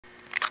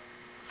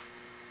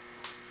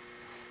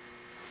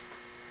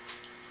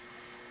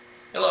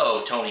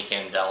Hello, Tony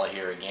Candela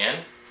here again,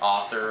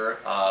 author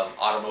of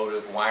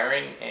Automotive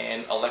Wiring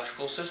and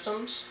Electrical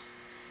Systems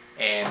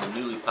and the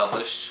newly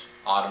published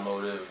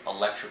Automotive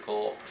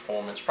Electrical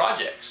Performance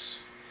Projects.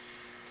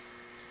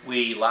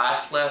 We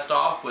last left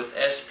off with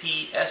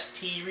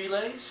SPDT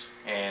Relays,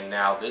 and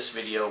now this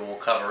video will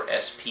cover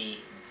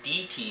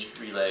SPDT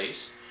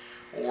Relays,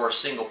 or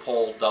single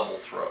pole double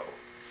throw.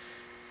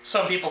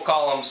 Some people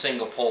call them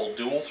single pole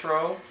dual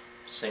throw,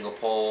 single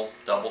pole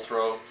double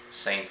throw,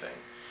 same thing.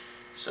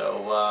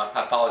 So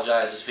I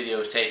apologize, this video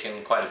has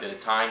taken quite a bit of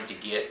time to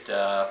get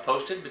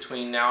posted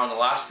between now and the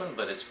last one,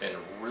 but it's been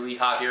really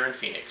hot here in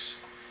Phoenix.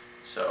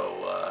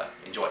 So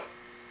enjoy.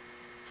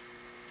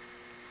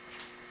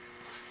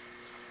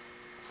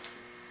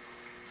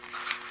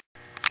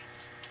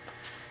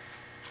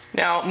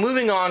 Now,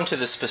 moving on to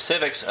the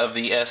specifics of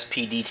the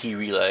SPDT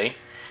relay,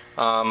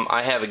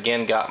 I have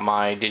again got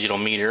my digital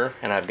meter,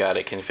 and I've got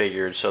it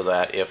configured so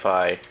that if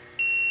I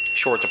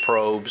short the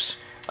probes,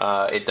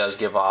 it does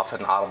give off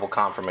an audible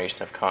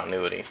confirmation of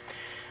continuity.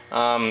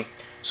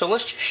 So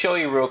let's just show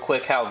you real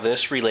quick how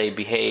this relay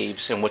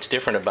behaves and what's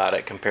different about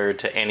it compared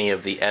to any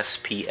of the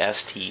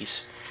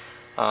SPSTs.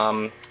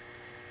 The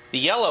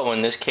yellow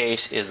in this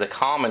case is the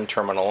common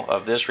terminal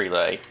of this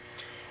relay,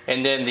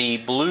 and then the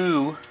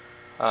blue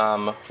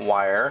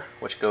wire,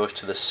 which goes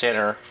to the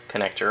center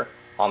connector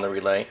on the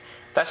relay,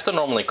 that's the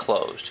normally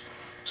closed.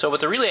 So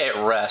with the relay at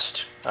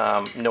rest,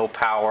 no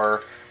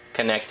power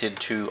connected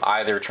to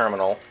either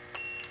terminal,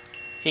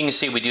 you can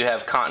see we do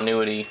have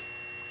continuity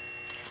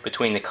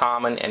between the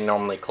common and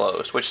normally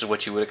closed, which is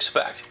what you would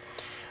expect.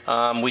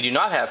 We do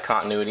not have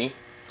continuity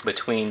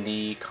between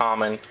the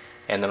common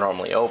and the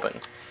normally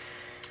open.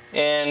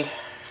 And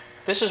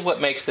this is what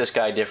makes this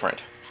guy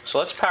different. So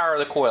let's power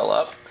the coil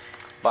up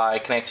by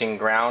connecting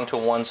ground to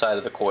one side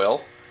of the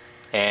coil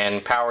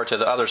and power to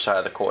the other side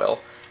of the coil.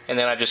 And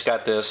then I've just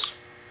got this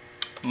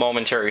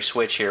momentary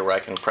switch here where I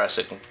can press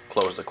it and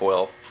close the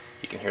coil.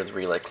 You can hear the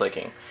relay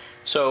clicking.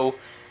 So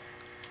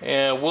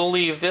we'll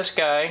leave this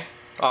guy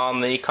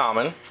on the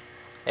common,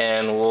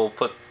 and we'll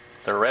put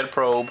the red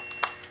probe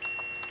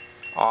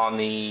on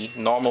the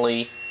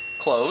normally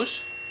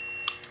closed,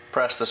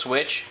 press the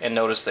switch, and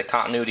notice that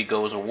continuity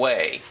goes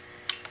away.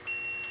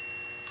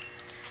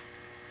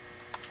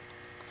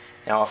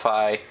 Now if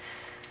I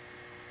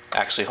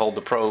actually hold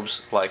the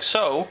probes like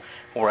so,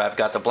 where I've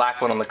got the black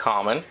one on the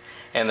common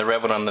and the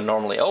red one on the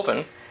normally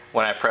open,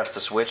 when I press the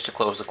switch to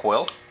close the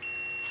coil,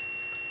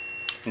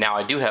 now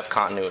I do have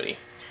continuity.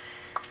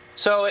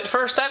 So at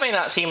first that may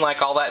not seem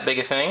like all that big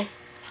a thing,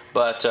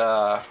 but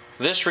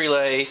this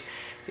relay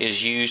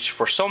is used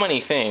for so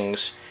many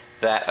things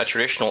that a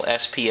traditional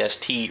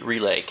SPST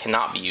relay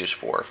cannot be used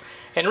for.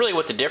 And really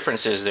what the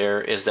difference is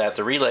there is that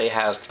the relay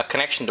has a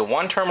connection to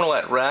one terminal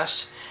at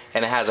rest,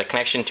 and it has a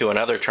connection to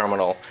another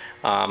terminal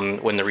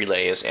when the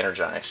relay is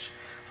energized,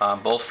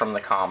 both from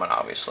the common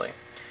obviously.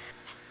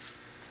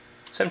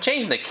 So I'm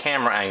changing the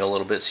camera angle a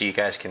little bit so you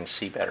guys can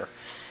see better.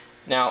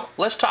 Now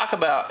let's talk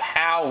about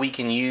how we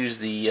can use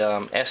the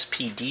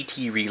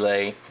SPDT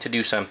relay to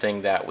do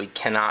something that we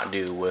cannot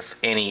do with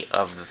any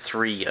of the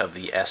three of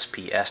the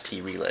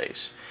SPST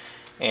relays.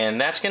 And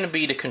that's going to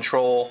be to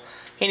control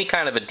any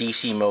kind of a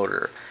DC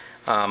motor.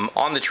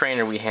 On the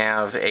trainer we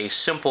have a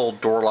simple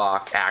door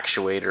lock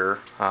actuator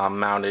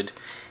mounted,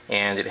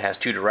 and it has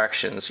two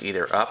directions,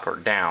 either up or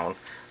down,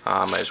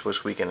 as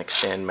which we can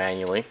extend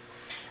manually.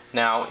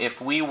 Now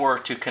if we were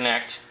to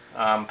connect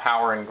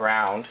power and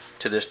ground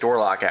to this door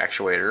lock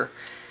actuator,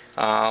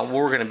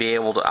 we're going to be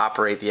able to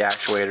operate the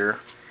actuator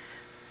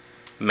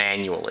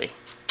manually.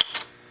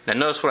 Now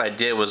notice what I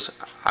did was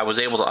I was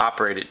able to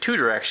operate it two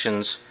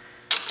directions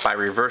by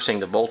reversing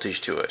the voltage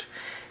to it.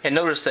 And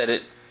notice that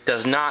it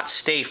does not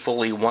stay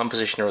fully one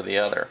position or the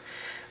other.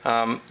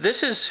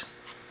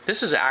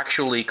 This is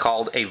actually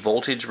called a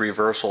voltage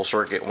reversal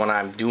circuit when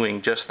I'm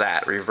doing just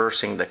that,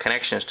 reversing the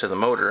connections to the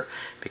motor,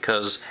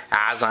 because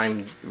as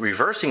I'm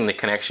reversing the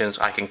connections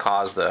I can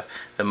cause the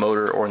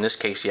motor, or in this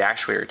case the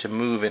actuator, to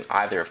move in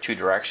either of two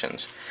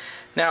directions.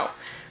 Now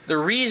the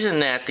reason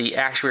that the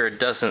actuator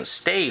doesn't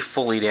stay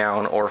fully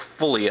down or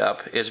fully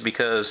up is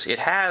because it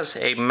has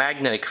a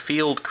magnetic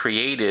field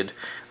created,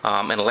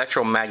 an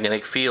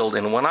electromagnetic field,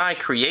 and when I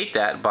create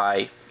that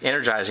by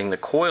energizing the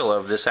coil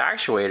of this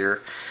actuator,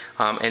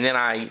 and then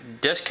I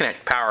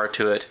disconnect power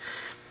to it,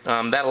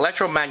 that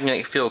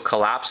electromagnetic field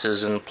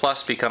collapses and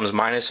plus becomes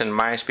minus and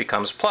minus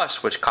becomes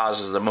plus, which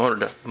causes the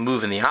motor to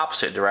move in the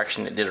opposite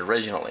direction it did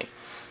originally.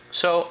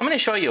 So I'm going to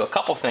show you a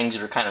couple things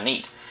that are kind of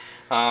neat.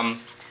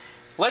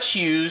 Let's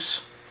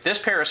use this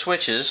pair of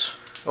switches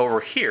over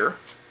here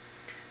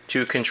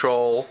to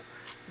control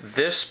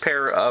this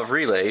pair of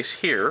relays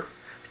here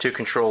to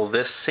control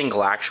this single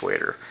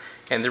actuator.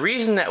 And the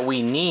reason that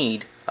we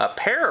need a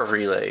pair of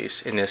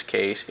relays in this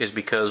case is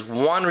because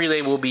one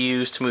relay will be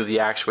used to move the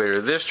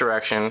actuator this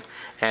direction,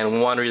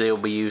 and one relay will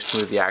be used to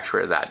move the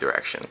actuator that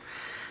direction.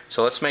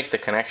 So let's make the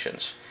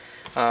connections.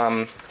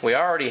 We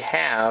already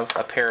have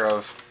a pair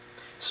of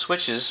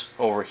switches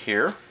over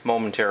here,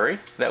 momentary,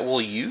 that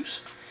we'll use.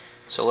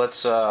 So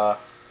let's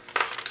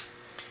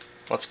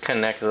let's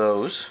connect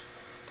those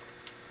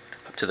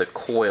up to the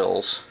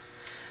coils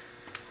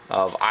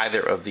of either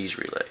of these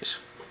relays.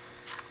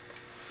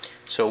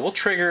 So we'll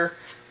trigger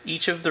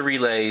each of the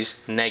relays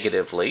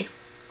negatively,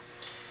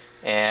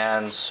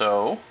 and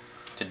so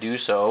to do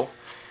so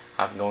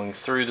I'm going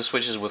through the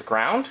switches with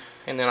ground,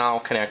 and then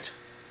I'll connect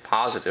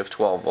positive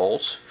 12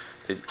 volts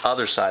to the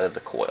other side of the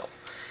coil.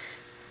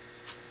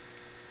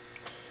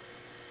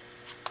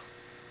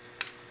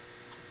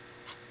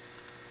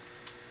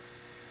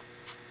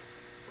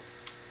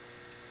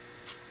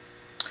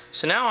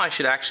 So now I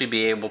should actually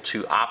be able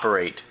to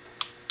operate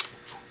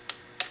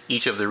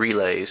each of the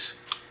relays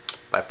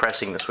by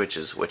pressing the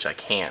switches, which I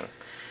can.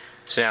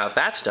 So now that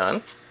that's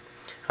done,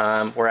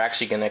 we're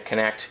actually going to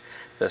connect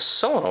the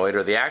solenoid,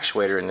 or the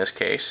actuator in this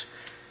case.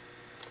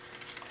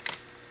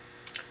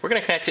 We're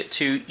going to connect it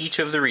to each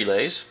of the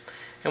relays,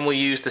 and we'll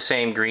use the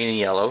same green and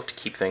yellow to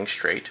keep things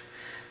straight.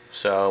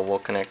 So we'll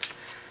connect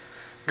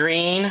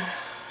green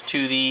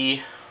to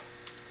the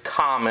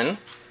common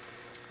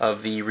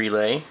of the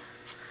relay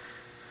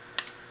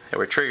that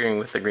we're triggering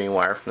with the green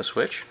wire from the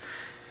switch,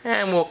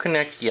 and we'll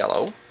connect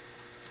yellow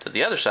to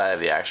the other side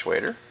of the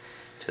actuator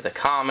to the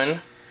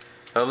common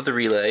of the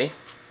relay,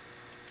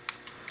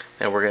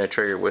 and we're going to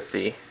trigger with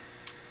the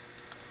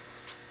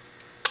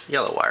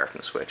yellow wire from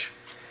the switch.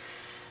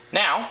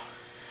 Now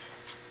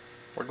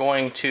we're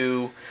going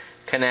to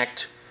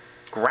connect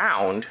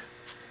ground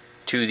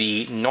to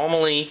the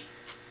normally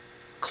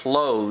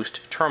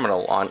closed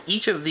terminal on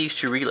each of these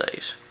two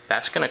relays.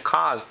 That's going to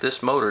cause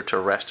this motor to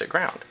rest at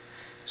ground.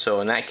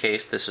 So in that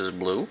case, this is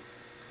blue.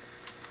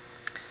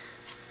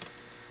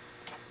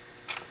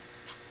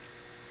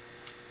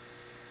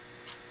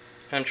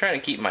 I'm trying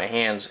to keep my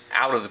hands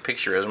out of the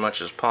picture as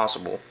much as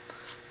possible.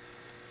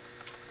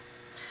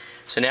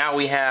 So now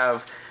we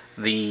have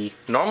the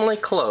normally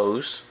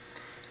closed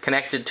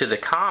connected to the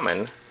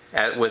common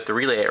with the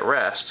relay at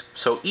rest.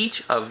 So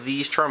each of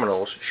these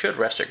terminals should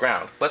rest at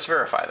ground. Let's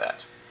verify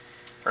that.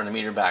 Turn the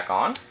meter back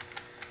on.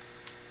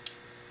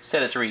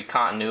 Set it to read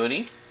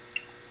continuity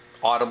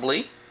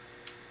audibly.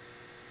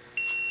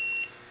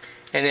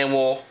 And then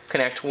we'll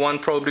connect one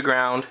probe to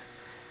ground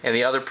and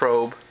the other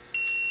probe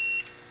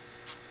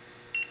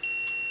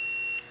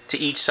to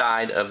each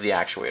side of the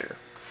actuator.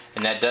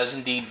 And that does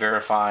indeed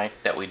verify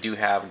that we do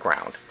have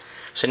ground.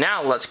 So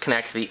now let's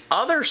connect the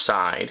other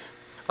side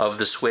of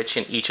the switch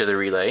in each of the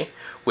relay,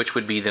 which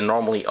would be the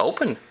normally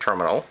open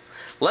terminal.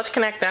 Let's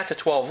connect that to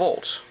 12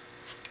 volts.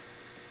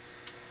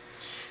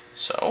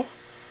 So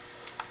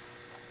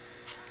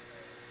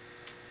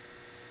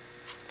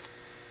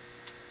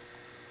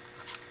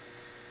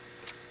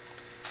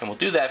and we'll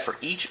do that for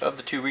each of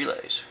the two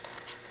relays.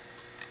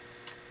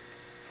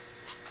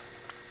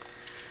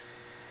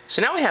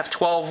 So now we have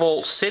 12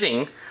 volts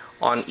sitting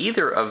on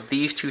either of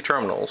these two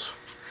terminals,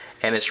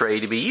 and it's ready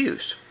to be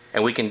used.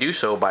 And we can do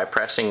so by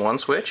pressing one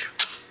switch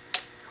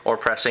or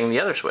pressing the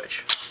other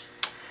switch.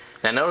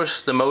 Now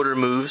notice the motor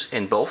moves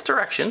in both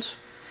directions,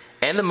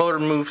 and the motor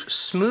moves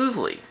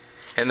smoothly.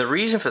 And the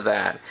reason for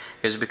that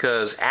is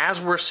because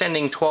as we're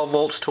sending 12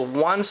 volts to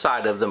one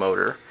side of the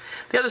motor,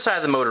 the other side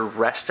of the motor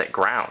rests at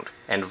ground,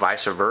 and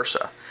vice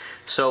versa.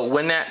 So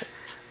when that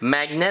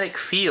magnetic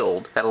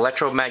field, that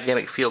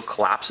electromagnetic field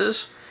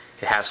collapses,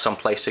 it has some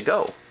place to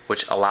go,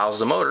 which allows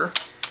the motor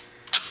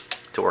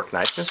to work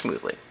nice and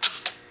smoothly.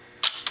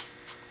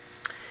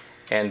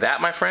 And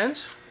that, my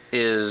friends,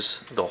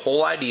 is the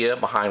whole idea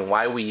behind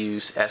why we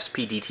use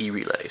SPDT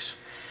relays.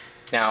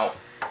 Now,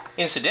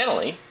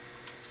 incidentally,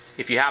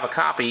 if you have a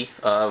copy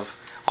of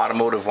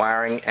Automotive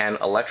Wiring and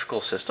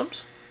Electrical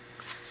Systems,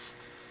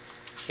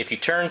 if you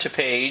turn to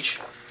page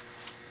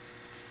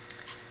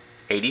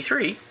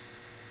 83,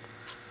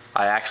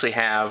 I actually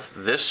have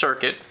this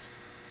circuit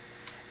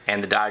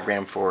and the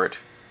diagram for it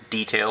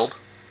detailed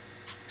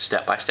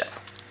step by step.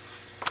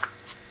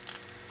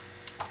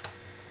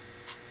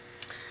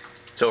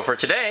 So for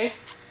today,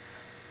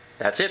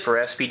 that's it for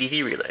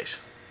SPDT relays.